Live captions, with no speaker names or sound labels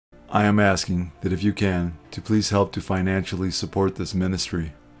I am asking that if you can, to please help to financially support this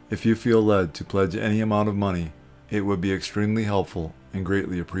ministry. If you feel led to pledge any amount of money, it would be extremely helpful and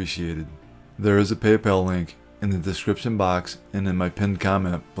greatly appreciated. There is a PayPal link in the description box and in my pinned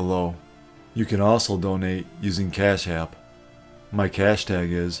comment below. You can also donate using Cash App. My cash tag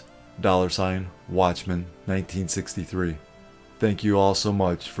is $Watchman1963. Thank you all so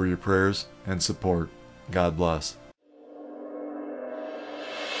much for your prayers and support. God bless.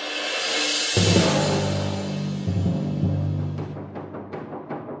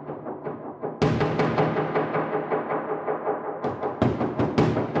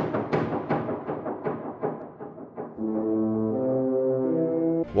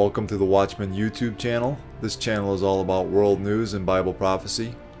 Welcome to the Watchman YouTube channel. This channel is all about world news and Bible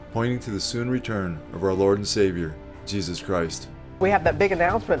prophecy, pointing to the soon return of our Lord and Savior, Jesus Christ. We have that big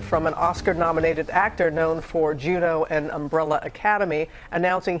announcement from an Oscar-nominated actor known for Juno and Umbrella Academy,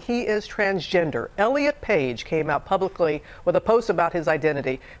 announcing he is transgender. Elliot Page came out publicly with a post about his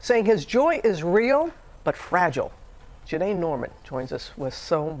identity, saying his joy is real but fragile. Janae Norman joins us with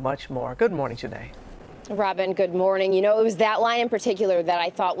so much more. Good morning, Janae. Robin, good morning. You know, it was that line in particular that I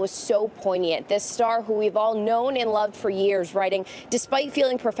thought was so poignant. This star who we've all known and loved for years, writing, "Despite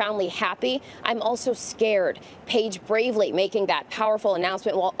feeling profoundly happy, I'm also scared." Page bravely making that powerful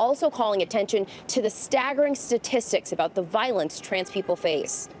announcement while also calling attention to the staggering statistics about the violence trans people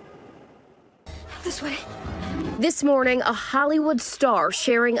face. This way. This morning, a Hollywood star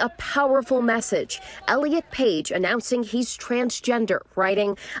sharing a powerful message. Elliot Page announcing he's transgender,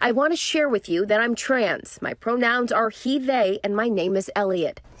 writing, "I want to share with you that I'm trans. My pronouns are he, they, and my name is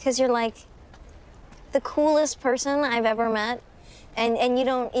Elliot." Because you're like the coolest person I've ever met, and you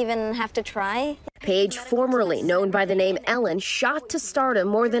don't even have to try. Page, formerly known by the name Ellen, shot to stardom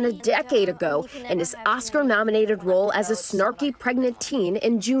more than a decade ago in his Oscar-nominated role as a snarky pregnant teen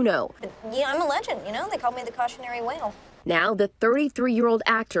in Juno. Yeah, I'm a legend, you know? They call me the cautionary whale. Now, the 33-year-old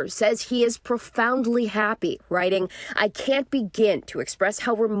actor says he is profoundly happy, writing, "I can't begin to express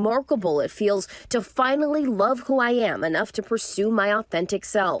how remarkable it feels to finally love who I am enough to pursue my authentic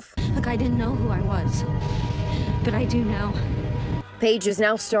self." Look, I didn't know who I was, but I do now. Page is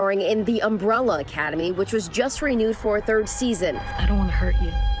now starring in The Umbrella Academy, which was just renewed for a third season. I don't want to hurt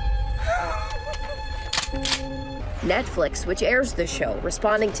you. Netflix, which airs the show,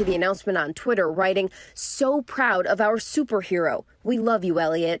 responding to the announcement on Twitter, writing, "So proud of our superhero. We love you,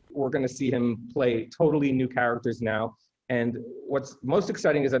 Elliot." We're going to see him play totally new characters now. And what's most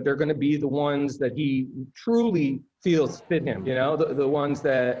exciting is that they're going to be the ones that he truly feels fit him, you know, the ones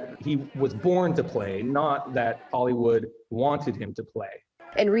that he was born to play, not that Hollywood wanted him to play.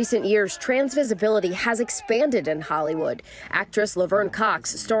 In recent years, trans visibility has expanded in Hollywood. Actress Laverne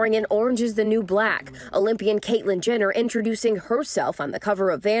Cox starring in Orange is the New Black, Olympian Caitlyn Jenner introducing herself on the cover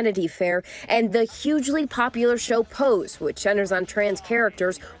of Vanity Fair, and the hugely popular show Pose, which centers on trans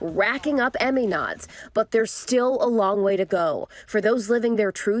characters, racking up Emmy nods. But there's still a long way to go. For those living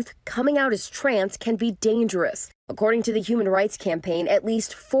their truth, coming out as trans can be dangerous. According to the Human Rights Campaign, at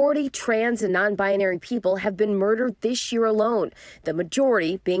least 40 trans and non-binary people have been murdered this year alone, the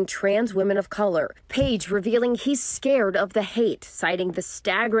majority being trans women of color. Page revealing he's scared of the hate, citing the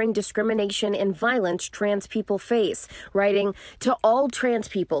staggering discrimination and violence trans people face, writing, "To all trans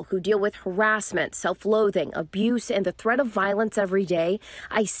people who deal with harassment, self-loathing, abuse, and the threat of violence every day,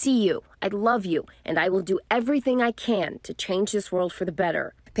 I see you, I love you, and I will do everything I can to change this world for the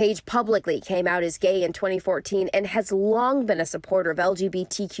better." Page publicly came out as gay in 2014 and has long been a supporter of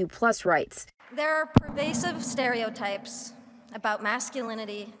LGBTQ+ rights. There are pervasive stereotypes about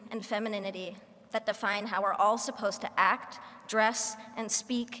masculinity and femininity that define how we're all supposed to act, dress, and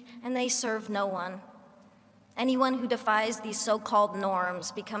speak, and they serve no one. Anyone who defies these so-called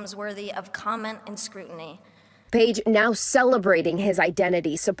norms becomes worthy of comment and scrutiny. Page now celebrating his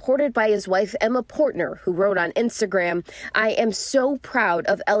identity, supported by his wife Emma Portner, who wrote on Instagram, "I am so proud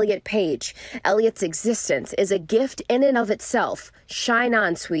of Elliot Page. Elliot's existence is a gift in and of itself. Shine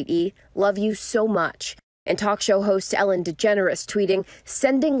on, sweetie. Love you so much." And talk show host Ellen DeGeneres tweeting,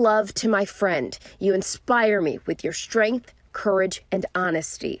 "Sending love to my friend. You inspire me with your strength, courage, and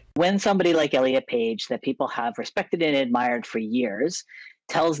honesty." When somebody like Elliot Page, that people have respected and admired for years,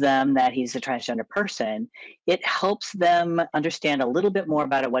 tells them that he's a transgender person, it helps them understand a little bit more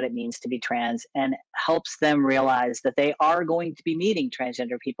about what it means to be trans, and helps them realize that they are going to be meeting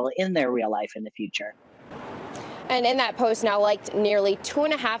transgender people in their real life in the future. And in that post, now liked nearly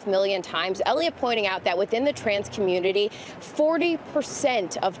 2.5 million times, Elliot pointing out that within the trans community,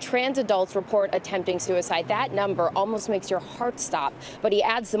 40% of trans adults report attempting suicide. That number almost makes your heart stop. But he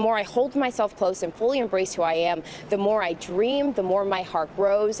adds, the more I hold myself close and fully embrace who I am, the more I dream, the more my heart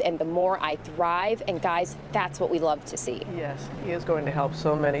grows, and the more I thrive. And guys, that's what we love to see. Yes, he is going to help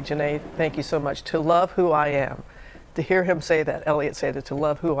so many. Janae, thank you so much. To love who I am. To hear him say that, Elliot say that, to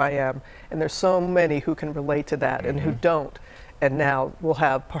love who I am. And there's so many who can relate to that and who don't. And now will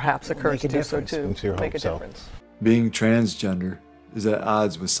have perhaps a courage to do so too. Make a difference. Being transgender is at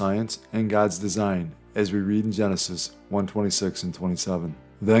odds with science and God's design, as we read in Genesis 1:26 and 27.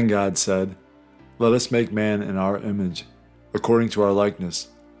 Then God said, "Let us make man in our image, according to our likeness.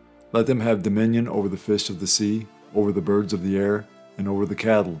 Let them have dominion over the fish of the sea, over the birds of the air, and over the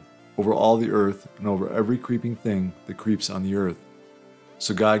cattle, over all the earth, and over every creeping thing that creeps on the earth."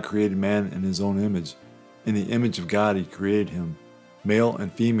 So God created man in his own image. In the image of God he created him. Male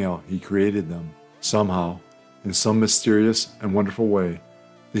and female he created them. Somehow, in some mysterious and wonderful way,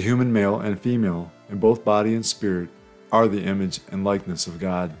 the human male and female, in both body and spirit, are the image and likeness of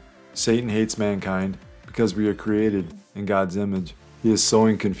God. Satan hates mankind because we are created in God's image. He is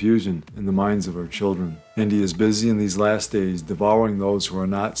sowing confusion in the minds of our children, and he is busy in these last days devouring those who are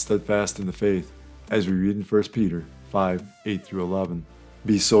not steadfast in the faith, as we read in 1 Peter 5:8-11.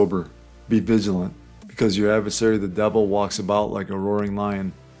 Be sober, be vigilant, because your adversary the devil walks about like a roaring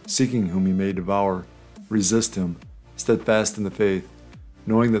lion, seeking whom he may devour. Resist him, steadfast in the faith,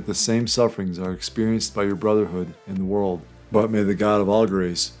 knowing that the same sufferings are experienced by your brotherhood in the world. But may the God of all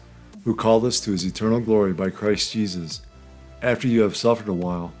grace, who called us to his eternal glory by Christ Jesus, after you have suffered a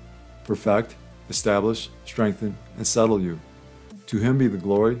while, perfect, establish, strengthen, and settle you. To him be the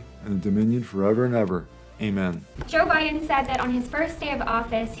glory and the dominion forever and ever. Amen. Joe Biden said that on his first day of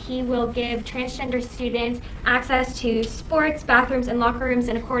office, he will give transgender students access to sports, bathrooms, and locker rooms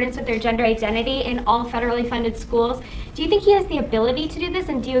in accordance with their gender identity in all federally funded schools. Do you think he has the ability to do this,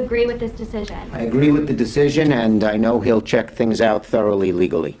 and do you agree with this decision? I agree with the decision, and I know he'll check things out thoroughly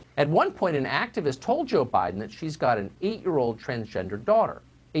legally. At one point, an activist told Joe Biden that she's got an 8-year-old transgender daughter,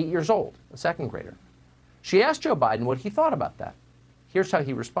 8 years old, a second grader. She asked Joe Biden what he thought about that. Here's how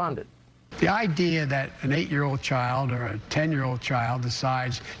he responded. The idea that an 8-year-old child or a 10-year-old child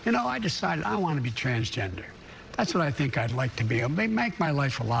decides, I decided I want to be transgender. That's what I think I'd like to be. It'll make my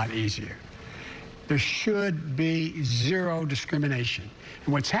life a lot easier. There should be zero discrimination.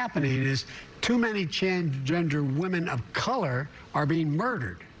 And what's happening is too many transgender women of color are being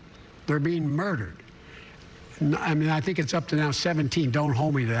murdered. They're being murdered. I mean, I think it's up to now 17. Don't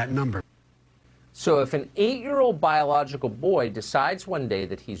hold me to that number. So if an 8-year-old biological boy decides one day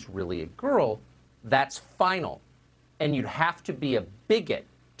that he's really a girl, that's final. And you'd have to be a bigot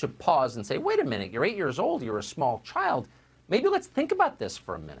to pause and say, wait a minute, you're 8 years old, you're a small child. Maybe let's think about this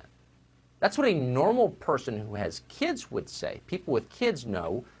for a minute. That's what a normal person who has kids would say. People with kids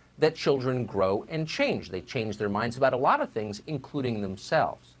know that children grow and change. They change their minds about a lot of things, including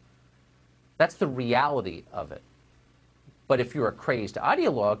themselves. That's the reality of it. But if you're a crazed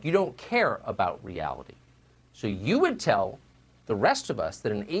ideologue, you don't care about reality. So you would tell the rest of us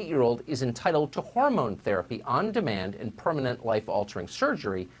that an 8-year-old is entitled to hormone therapy on demand and permanent life-altering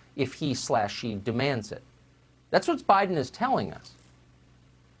surgery if he/she demands it. That's what Biden is telling us.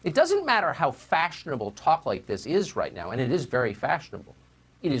 It doesn't matter how fashionable talk like this is right now, and it is very fashionable.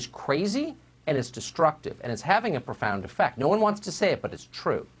 It is crazy, and it's destructive, and it's having a profound effect. No one wants to say it, but it's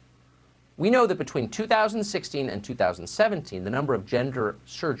true. We know that between 2016 and 2017, the number of gender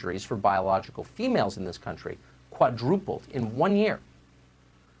surgeries for biological females in this country quadrupled in 1 year.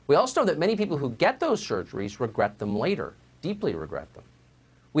 We also know that many people who get those surgeries regret them later, deeply regret them.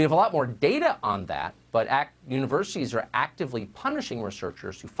 We have a lot more data on that, but universities are actively punishing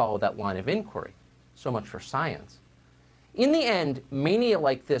researchers who follow that line of inquiry. So much for science. In the end, mania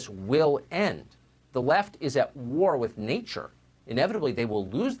like this will end. The left is at war with nature. Inevitably, they will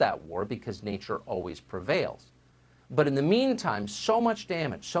lose that war because nature always prevails. But in the meantime, so much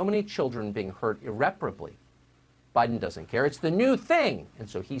damage, so many children being hurt irreparably. Biden doesn't care. It's the new thing, and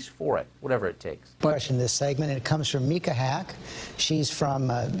so he's for it, whatever it takes. Question this segment, and it comes from Mika Hack. She's from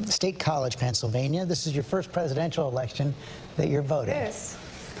State College, Pennsylvania. This is your first presidential election that you're voting. Yes.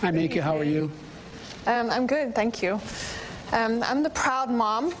 Hi, Mika. How are you? I'm good, thank you. I'm the proud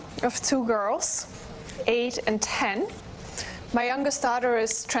mom of 2 girls, 8 and 10. My youngest daughter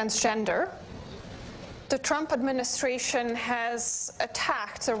is transgender. The Trump administration has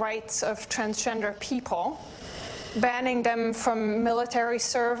attacked the rights of transgender people, banning them from military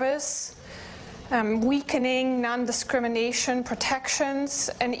service, weakening non-discrimination protections,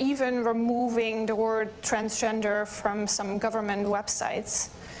 and even removing the word transgender from some government websites.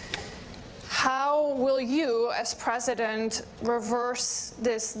 How will you, as president, reverse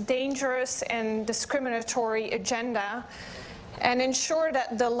this dangerous and discriminatory agenda and ensure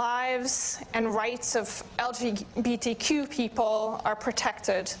that the lives and rights of LGBTQ people are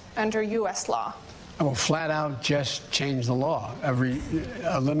protected under U.S. law? I will flat out just change the law.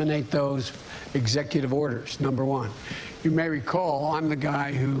 Eliminate those executive orders, number one. You may recall, I'm the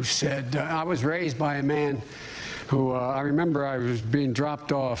guy who said, I was raised by a man who, I remember I was being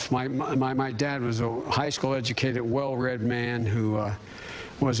dropped off. My dad was a high school educated, well-read man who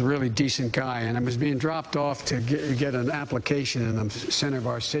was a really decent guy, and I was being dropped off to get an application in the center of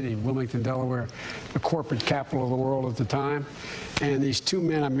our city, Wilmington, Delaware, the corporate capital of the world at the time. And these two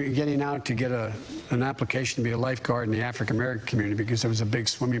men, I'm getting out to get an application to be a lifeguard in the African-American community because there was a big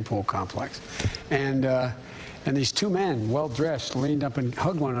swimming pool complex. And these two men, well-dressed, leaned up and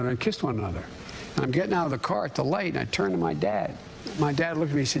hugged one another and kissed one another. And I'm getting out of the car at the light, and I turned to my dad. My dad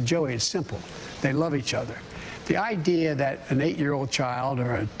looked at me and said, Joey, it's simple. They love each other. The idea that an 8-year-old child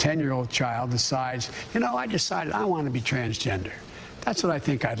or a 10-year-old child decides, you know, I decided I want to be transgender. That's what I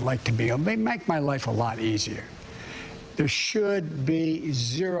think I'd like to be. It'll make my life a lot easier. There should be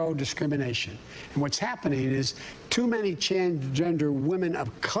zero discrimination. And what's happening is too many transgender women of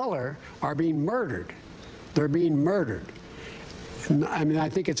color are being murdered. They're being murdered. I mean, I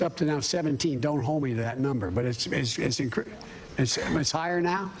think it's up to now 17. Don't hold me to that number, but it's higher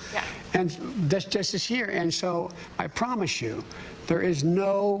now. Yeah. And that's just this year. And so I promise you, there is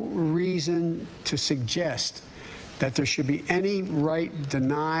no reason to suggest that there should be any right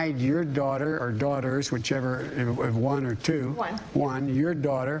denied your daughter or daughters, whichever, if one or two, one, your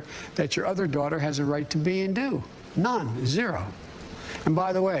daughter, that your other daughter has a right to be and do. None, zero. And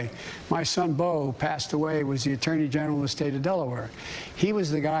by the way, my son Bo passed away, was the Attorney General of the state of Delaware. He was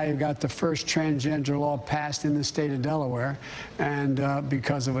the guy who got the first transgender law passed in the state of Delaware, and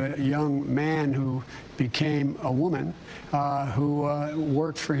because of a young man who became a woman who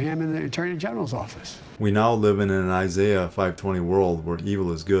worked for him in the Attorney General's office. We now live in an Isaiah 5:20 world where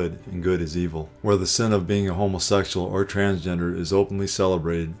evil is good and good is evil, where the sin of being a homosexual or transgender is openly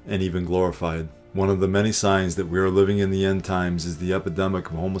celebrated and even glorified. One of the many signs that we are living in the end times is the epidemic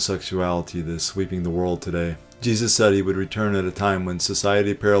of homosexuality that is sweeping the world today. Jesus said he would return at a time when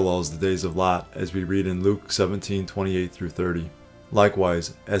society parallels the days of Lot, as we read in Luke 17:28 through 30.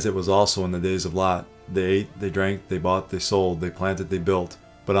 Likewise, as it was also in the days of Lot, they ate, they drank, they bought, they sold, they planted, they built.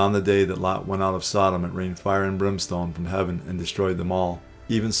 But on the day that Lot went out of Sodom, it rained fire and brimstone from heaven and destroyed them all.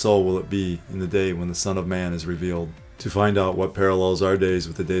 Even so will it be in the day when the Son of Man is revealed. To find out what parallels our days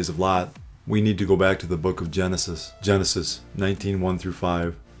with the days of Lot, we need to go back to the book of Genesis. Genesis 19:1 through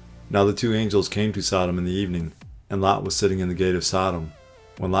 5. Now the two angels came to Sodom in the evening, and Lot was sitting in the gate of Sodom.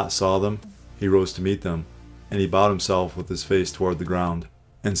 When Lot saw them, he rose to meet them, and he bowed himself with his face toward the ground,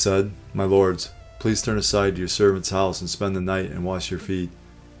 and said, My lords, please turn aside to your servant's house and spend the night and wash your feet.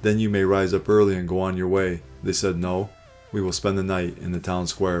 Then you may rise up early and go on your way. They said, No, we will spend the night in the town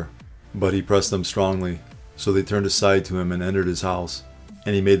square. But he pressed them strongly, so they turned aside to him and entered his house.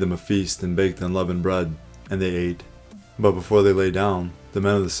 And he made them a feast and baked unleavened bread, and they ate. But before they lay down, the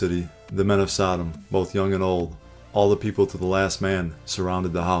men of the city, the men of Sodom, both young and old, all the people to the last man,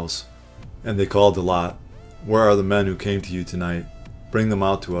 surrounded the house. And they called to Lot, Where are the men who came to you tonight? Bring them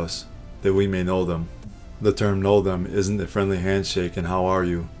out to us, that we may know them. The term know them isn't a friendly handshake and how are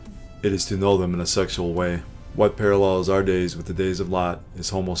you. It is to know them in a sexual way. What parallels our days with the days of Lot is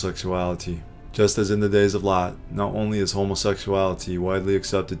homosexuality. Just as in the days of Lot, not only is homosexuality widely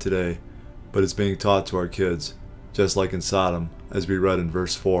accepted today, but it's being taught to our kids, just like in Sodom, as we read in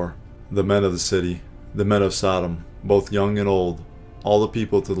verse 4. The men of the city, the men of Sodom, both young and old, all the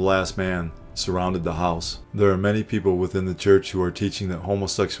people to the last man, surrounded the house. There are many people within the church who are teaching that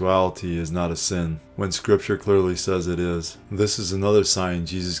homosexuality is not a sin, when Scripture clearly says it is. This is another sign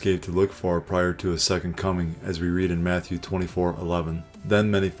Jesus gave to look for prior to his second coming, as we read in Matthew 24:11.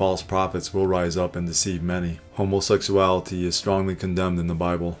 Then many false prophets will rise up and deceive many. Homosexuality is strongly condemned in the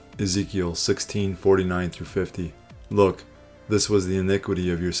Bible. Ezekiel 16:49 through 50. Look, this was the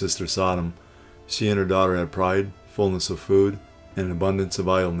iniquity of your sister Sodom. She and her daughter had pride, fullness of food, and an abundance of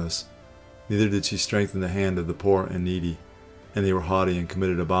idleness. Neither did she strengthen the hand of the poor and needy. And they were haughty and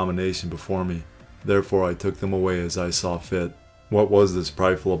committed abomination before me. Therefore I took them away as I saw fit. What was this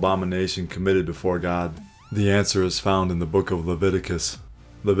prideful abomination committed before God? The answer is found in the book of Leviticus.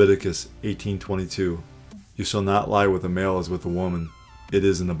 Leviticus 18:22. You shall not lie with a male as with a woman. It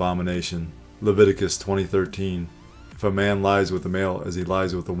is an abomination. Leviticus 20:13. If a man lies with a male as he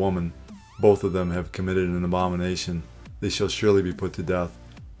lies with a woman, Both of them have committed an abomination. They shall surely be put to death.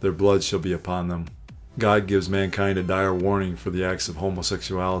 Their blood shall be upon them. God gives mankind a dire warning for the acts of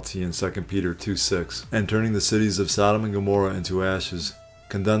homosexuality in 2 Peter 2:6, and turning the cities of Sodom and Gomorrah into ashes,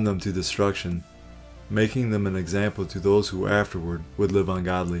 condemned them to destruction, making them an example to those who afterward would live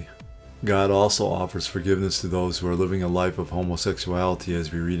ungodly. God also offers forgiveness to those who are living a life of homosexuality,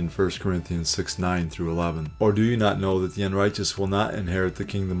 as we read in 1 Corinthians 6:9-11. Or do you not know that the unrighteous will not inherit the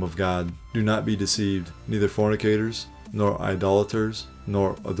kingdom of God? Do not be deceived, neither fornicators, nor idolaters,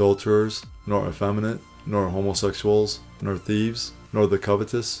 nor adulterers, nor effeminate, nor homosexuals, nor thieves, nor the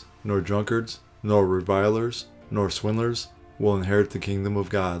covetous, nor drunkards, nor revilers, nor swindlers will inherit the kingdom of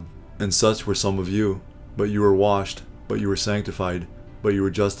God. And such were some of you, but you were washed, but you were sanctified, but you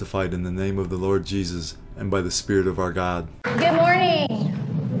were justified in the name of the Lord Jesus and by the Spirit of our God. Good morning.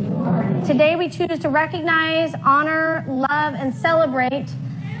 Today we choose to recognize, honor, love, and celebrate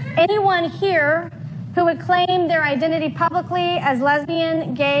anyone here who would claim their identity publicly as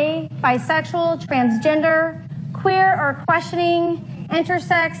lesbian, gay, bisexual, transgender, queer or questioning,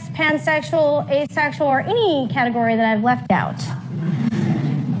 intersex, pansexual, asexual, or any category that I've left out.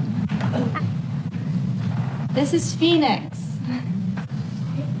 This is Phoenix.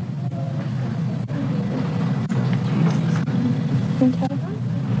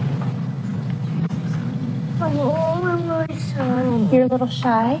 You're a little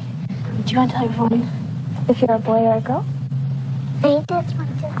shy. Do you want to tell everyone if you're a boy or a girl? I just want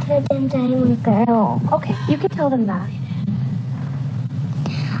to tell them that I'm a girl. Okay, you can tell them that.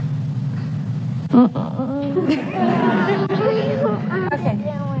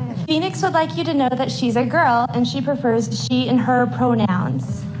 Okay. Phoenix would like you to know that she's a girl and she prefers she and her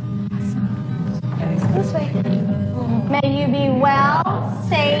pronouns. This way. May you be well,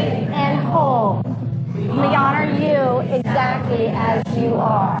 safe, and whole. We honor you exactly as you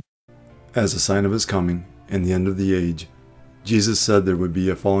are. As a sign of his coming and the end of the age, Jesus said there would be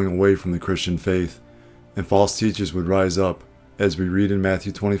a falling away from the Christian faith, and false teachers would rise up, as we read in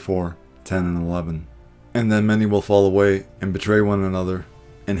Matthew 24:10 and 11. And then many will fall away and betray one another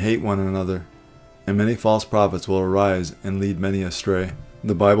and hate one another, and many false prophets will arise and lead many astray.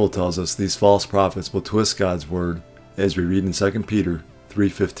 The Bible tells us these false prophets will twist God's word, as we read in 2 Peter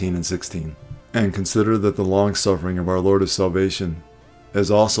 3:15 and 16. And consider that the long-suffering of our Lord is salvation,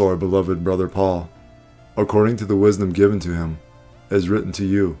 as also our beloved brother Paul, according to the wisdom given to him, as written to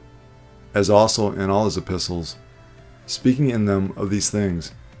you, as also in all his epistles, speaking in them of these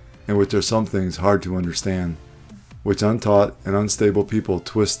things, in which are some things hard to understand, which untaught and unstable people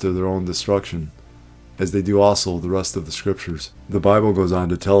twist to their own destruction, as they do also the rest of the Scriptures. The Bible goes on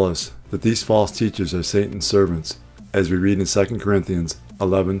to tell us that these false teachers are Satan's servants, as we read in 2 Corinthians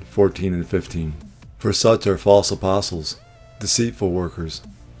 11:14 and 15. For such are false apostles, deceitful workers,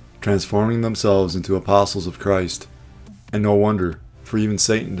 transforming themselves into apostles of Christ. And no wonder, for even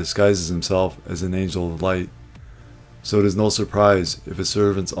Satan disguises himself as an angel of light. So it is no surprise if his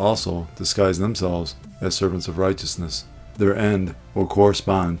servants also disguise themselves as servants of righteousness. Their end will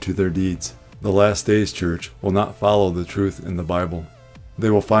correspond to their deeds. The last days church will not follow the truth in the Bible.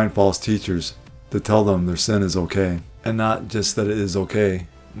 They will find false teachers to tell them their sin is okay. And not just that it is okay,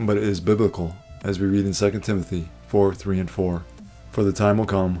 but it is biblical, as we read in 2 Timothy 4:3 and 4. For the time will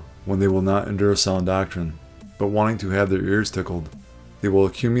come when they will not endure sound doctrine, but wanting to have their ears tickled, they will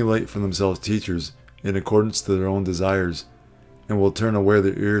accumulate for themselves teachers in accordance to their own desires, and will turn away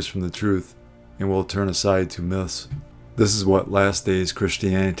their ears from the truth, and will turn aside to myths. This is what last days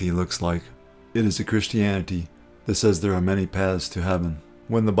Christianity looks like. It is a Christianity that says there are many paths to heaven,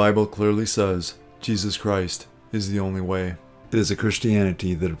 when the Bible clearly says Jesus Christ is the only way. It is a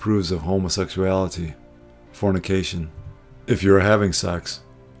Christianity that approves of homosexuality, fornication. If you are having sex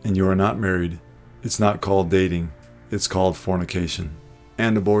and you are not married, it's not called dating, it's called fornication.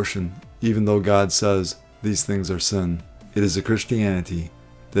 And abortion, even though God says these things are sin. It is a Christianity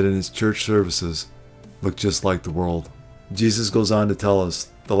that in its church services look just like the world. Jesus goes on to tell us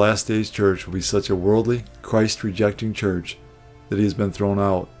the last days church will be such a worldly, Christ-rejecting church that he has been thrown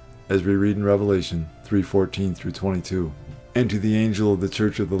out, as we read in Revelation 3:14 through 22. And to the angel of the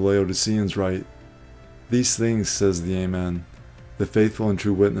church of the Laodiceans write, These things, says the Amen, the faithful and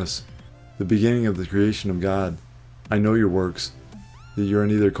true witness, the beginning of the creation of God. I know your works, that you are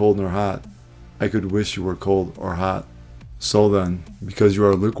neither cold nor hot. I could wish you were cold or hot. So then, because you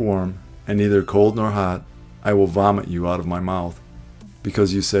are lukewarm and neither cold nor hot, I will vomit you out of my mouth.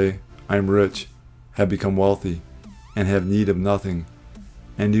 Because you say, I am rich, have become wealthy, and have need of nothing,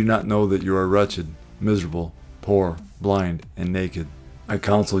 and do not know that you are wretched, miserable, poor, blind, and naked. I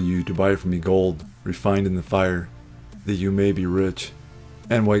counsel you to buy from me gold, refined in the fire, that you may be rich,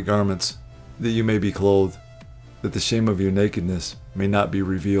 and white garments, that you may be clothed, that the shame of your nakedness may not be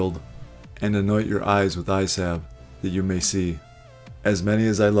revealed, and anoint your eyes with eye salve, that you may see. As many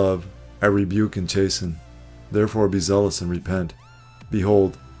as I love, I rebuke and chasten. Therefore be zealous and repent.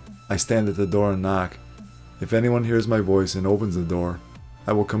 Behold, I stand at the door and knock. If anyone hears my voice and opens the door,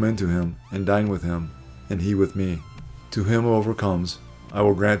 I will come into him and dine with him, and he with me. To him who overcomes, I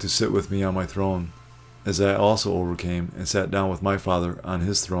will grant to sit with me on my throne, as I also overcame and sat down with my Father on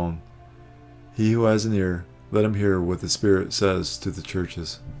his throne. He who has an ear, let him hear what the Spirit says to the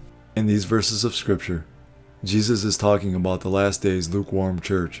churches. In these verses of Scripture, Jesus is talking about the last days lukewarm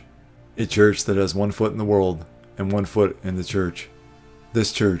church, a church that has one foot in the world and one foot in the church.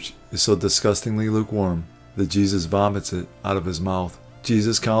 This church is so disgustingly lukewarm that Jesus vomits it out of his mouth.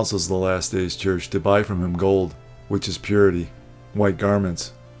 Jesus counsels the last days church to buy from him gold, which is purity, white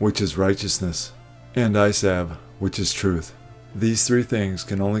garments, which is righteousness, and eye salve, which is truth. These three things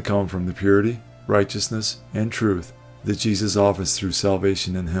can only come from the purity, righteousness, and truth that Jesus offers through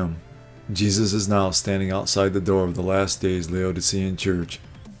salvation in him. Jesus is now standing outside the door of the last days Laodicean church,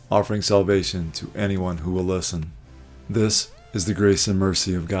 offering salvation to anyone who will listen. This is the grace and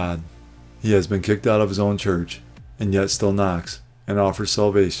mercy of God. He has been kicked out of his own church, and yet still knocks and offers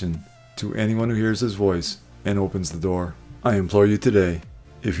salvation to anyone who hears his voice and opens the door. I implore you today,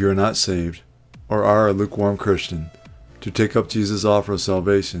 if you are not saved or are a lukewarm Christian, to take up Jesus' offer of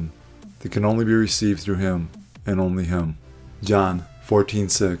salvation that can only be received through him and only him. John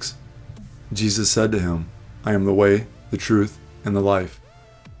 14:6. Jesus said to him, I am the way, the truth, and the life.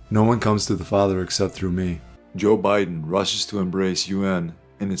 No one comes to the Father except through me. Joe Biden rushes to embrace UN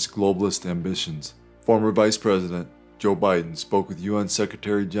and its globalist ambitions. Former Vice President Joe Biden spoke with UN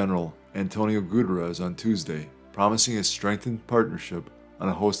Secretary General Antonio Guterres on Tuesday, promising a strengthened partnership on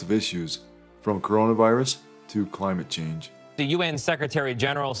a host of issues, from coronavirus to climate change. The UN Secretary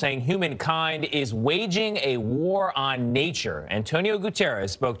General saying humankind is waging a war on nature. Antonio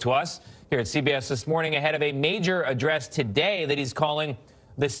Guterres spoke to us here at CBS this morning ahead of a major address today that he's calling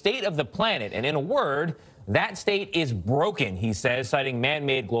the state of the planet. And in a word, that state is broken, he says, citing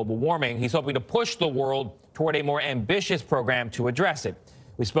man-made global warming. He's hoping to push the world toward a more ambitious program to address it.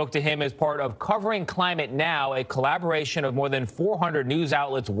 We spoke to him as part of Covering Climate Now, a collaboration of more than 400 news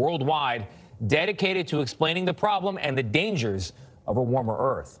outlets worldwide dedicated to explaining the problem and the dangers of a warmer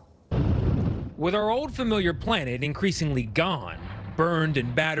Earth. With our old familiar planet increasingly gone, burned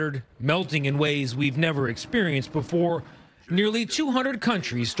and battered, melting in ways we've never experienced before, nearly 200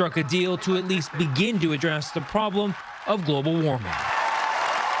 countries struck a deal to at least begin to address the problem of global warming.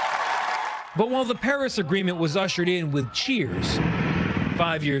 But while the Paris Agreement was ushered in with cheers,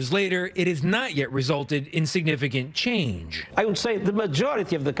 5 years later, it has not yet resulted in significant change. I would say the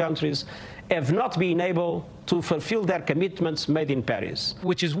majority of the countries have not been able to fulfill their commitments made in Paris.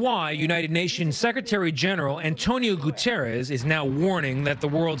 Which is why United Nations Secretary General Antonio Guterres is now warning that the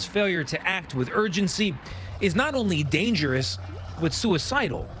world's failure to act with urgency is not only dangerous, but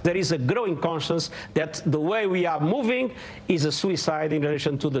suicidal. There is a growing conscience that the way we are moving is a suicide in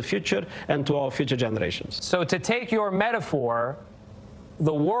relation to the future and to our future generations. So to take your metaphor,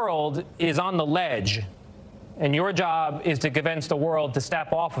 the world is on the ledge, and your job is to convince the world to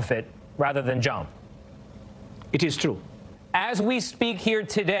step off of it rather than jump. It is true. As we speak here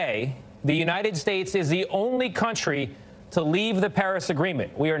today, the United States is the only country to leave the Paris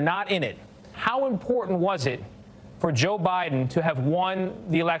Agreement. We are not in it. How important was it for Joe Biden to have won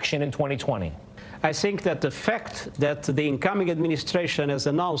the election in 2020? I think that the fact that the incoming administration has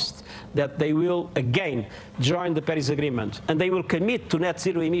announced that they will again join the Paris Agreement and they will commit to net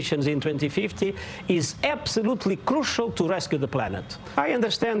zero emissions in 2050 is absolutely crucial to rescue the planet. I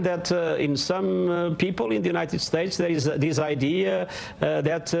understand that in some people in the United States there is this idea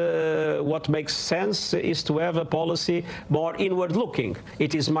that what makes sense is to have a policy more inward looking.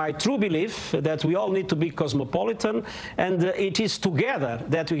 It is my true belief that we all need to be cosmopolitan, and it is together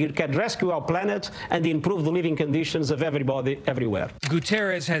that we can rescue our planet and improve the living conditions of everybody everywhere.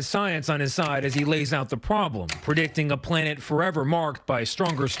 Guterres has science on his side as he lays out the problem, predicting a planet forever marked by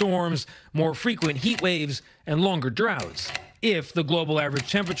stronger storms, more frequent heat waves, and longer droughts, if the global average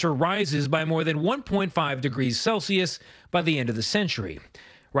temperature rises by more than 1.5 degrees Celsius by the end of the century.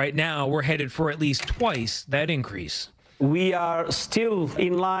 Right now, we're headed for at least twice that increase. We are still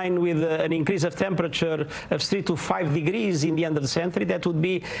in line with an increase of temperature of 3 to 5 degrees in the end of the century. That would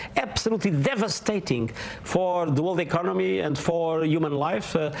be absolutely devastating for the world economy and for human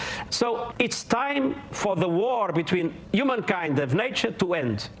life. So it's time for the war between humankind and nature to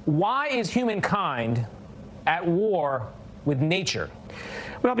end. Why is humankind at war with nature?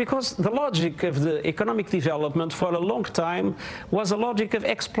 Well, because the logic of the economic development for a long time was a logic of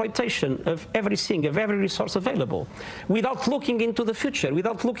exploitation of everything, of every resource available, without looking into the future,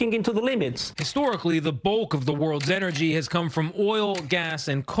 without looking into the limits. Historically, the bulk of the world's energy has come from oil, gas,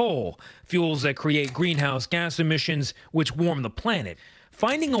 and coal, fuels that create greenhouse gas emissions, which warm the planet.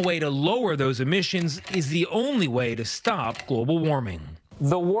 Finding a way to lower those emissions is the only way to stop global warming.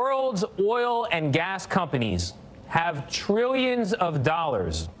 The world's oil and gas companies have trillions of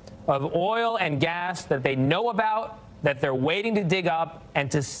dollars of oil and gas that they know about, that they're waiting to dig up and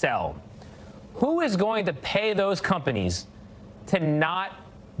to sell. Who is going to pay those companies to not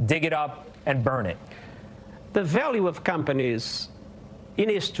dig it up and burn it? The value of companies in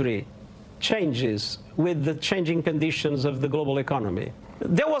history changes with the changing conditions of the global economy.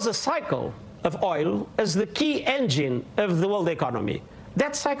 There was a cycle of oil as the key engine of the world economy.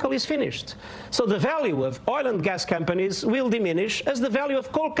 That cycle is finished. So the value of oil and gas companies will diminish as the value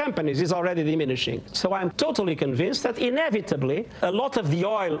of coal companies is already diminishing. So I'm totally convinced that inevitably a lot of the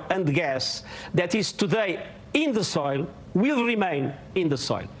oil and gas that is today in the soil will remain in the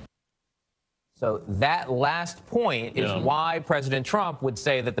soil. So that last point is why President Trump would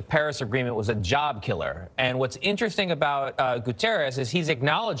say that the Paris Agreement was a job killer. And what's interesting about Guterres is he's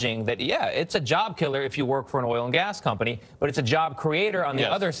acknowledging that, yeah, it's a job killer if you work for an oil and gas company, but it's a job creator on the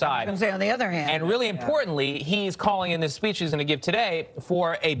other side. I was going to say on the other hand. And really importantly, he's calling in this speech he's going to give today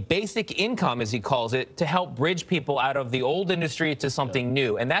for a basic income, as he calls it, to help bridge people out of the old industry to something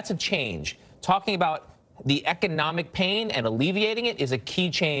new. And that's a change. Talking about the economic pain and alleviating it is a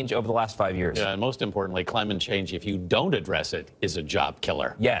key change over the last 5 years. Yeah, and most importantly, climate change, if you don't address it, is a job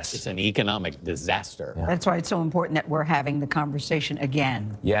killer. Yes. It's an economic disaster. Yeah. That's why it's so important that we're having the conversation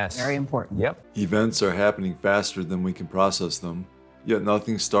again. Yes. Very important. Yep. Events are happening faster than we can process them, yet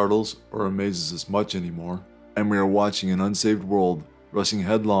nothing startles or amazes us much anymore, and we are watching an unsaved world rushing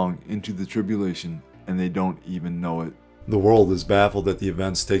headlong into the tribulation, and they don't even know it. The world is baffled at the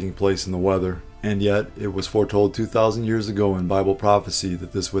events taking place in the weather, and yet it was foretold 2,000 years ago in Bible prophecy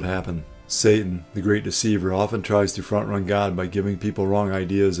that this would happen. Satan, the great deceiver, often tries to front-run God by giving people wrong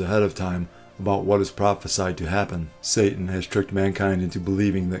ideas ahead of time about what is prophesied to happen. Satan has tricked mankind into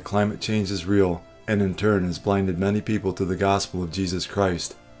believing that climate change is real, and in turn has blinded many people to the gospel of Jesus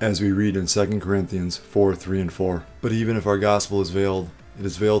Christ, as we read in 2 Corinthians 4:3 and 4. But even if our gospel is veiled, it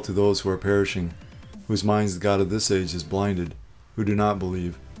is veiled to those who are perishing, whose minds the God of this age has blinded, who do not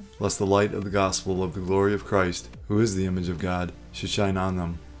believe, lest the light of the gospel of the glory of Christ, who is the image of God, should shine on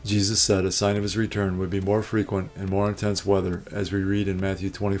them. Jesus said a sign of his return would be more frequent and more intense weather, as we read in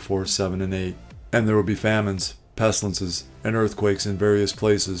Matthew 24:7 and 8. And there will be famines, pestilences, and earthquakes in various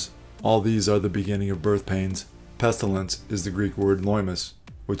places. All these are the beginning of birth pains. Pestilence is the Greek word loimus,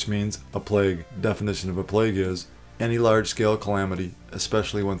 which means a plague. Definition of a plague is any large-scale calamity,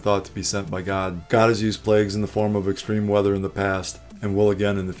 especially when thought to be sent by God. God has used plagues in the form of extreme weather in the past, and will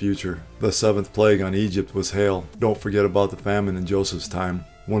again in the future. The 7th plague on Egypt was hail. Don't forget about the famine in Joseph's time.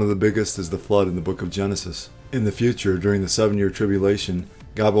 One of the biggest is the flood in the book of Genesis. In the future, during the 7-year tribulation,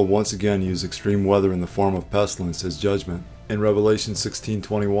 God will once again use extreme weather in the form of pestilence as judgment. In Revelation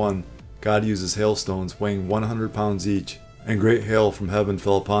 16:21, God uses hailstones weighing 100 pounds each, and great hail from heaven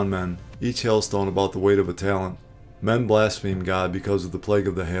fell upon men, each hailstone about the weight of a talent. Men blasphemed God because of the plague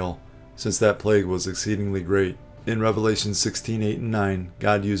of the hail, since that plague was exceedingly great. In Revelation 16:8 and 9,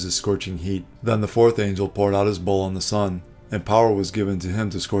 God uses scorching heat. Then the 4th angel poured out his bowl on the sun, and power was given to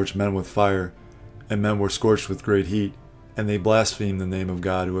him to scorch men with fire, and men were scorched with great heat, and they blasphemed the name of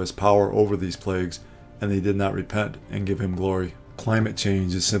God who has power over these plagues, and they did not repent and give him glory. Climate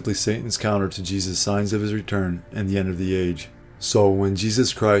change is simply Satan's counter to Jesus' signs of his return and the end of the age. So when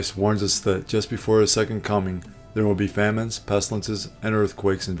Jesus Christ warns us that just before his second coming, there will be famines, pestilences, and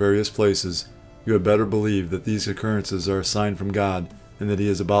earthquakes in various places, you had better believe that these occurrences are a sign from God and that he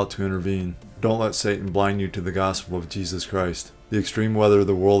is about to intervene. Don't let Satan blind you to the gospel of Jesus Christ. The extreme weather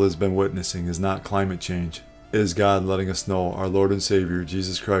the world has been witnessing is not climate change. It is God letting us know our Lord and Savior,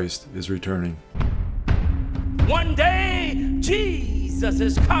 Jesus Christ, is returning. One day, Jesus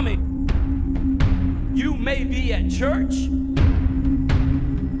is coming. You may be at church.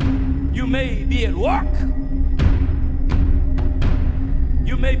 You may be at work.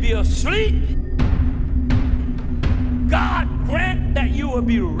 You may be asleep. God grant that you will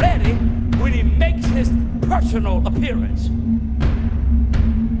be ready when he makes his personal appearance.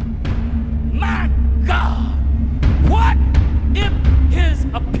 My God, what if his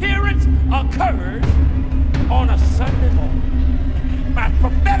appearance occurs on a Sunday morning? My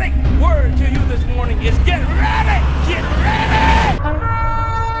prophetic word to you this morning is get ready! Get ready!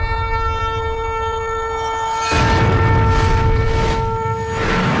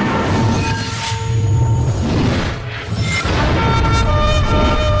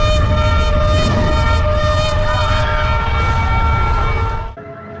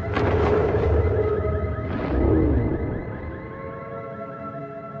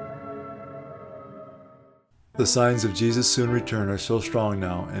 The signs of Jesus' soon return are so strong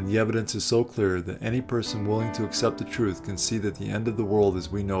now, and the evidence is so clear that any person willing to accept the truth can see that the end of the world as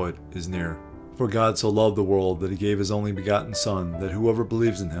we know it is near. For God so loved the world that he gave his only begotten Son, that whoever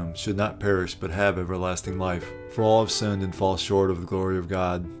believes in him should not perish but have everlasting life. For all have sinned and fall short of the glory of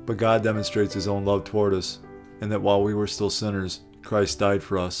God. But God demonstrates his own love toward us, in that while we were still sinners, Christ died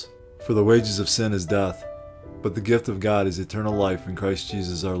for us. For the wages of sin is death, but the gift of God is eternal life in Christ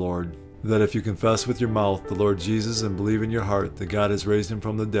Jesus our Lord. That if you confess with your mouth the Lord Jesus and believe in your heart that God has raised him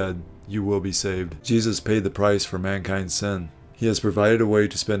from the dead, you will be saved. Jesus paid the price for mankind's sin. He has provided a way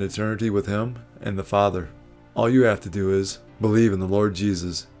to spend eternity with him and the Father. All you have to do is believe in the Lord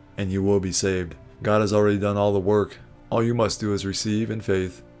Jesus, and you will be saved. God has already done all the work. All you must do is receive in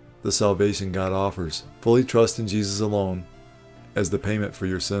faith the salvation God offers. Fully trust in Jesus alone as the payment for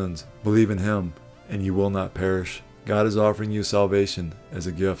your sins. Believe in him, and you will not perish. God is offering you salvation as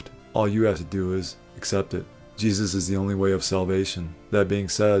a gift. All you have to do is accept it. Jesus is the only way of salvation. That being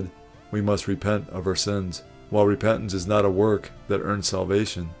said, we must repent of our sins. While repentance is not a work that earns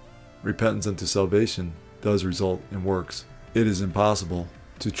salvation, repentance unto salvation does result in works. It is impossible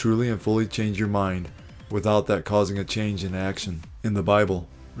to truly and fully change your mind without that causing a change in action. In the Bible,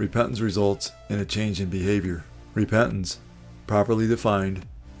 repentance results in a change in behavior. Repentance, properly defined,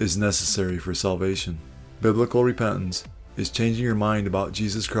 is necessary for salvation. Biblical repentance is changing your mind about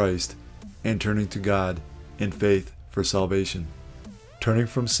Jesus Christ and turning to God in faith for salvation. Turning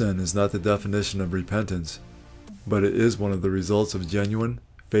from sin is not the definition of repentance, but it is one of the results of genuine,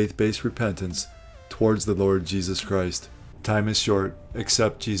 faith-based repentance towards the Lord Jesus Christ. Time is short.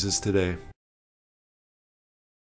 Accept Jesus today.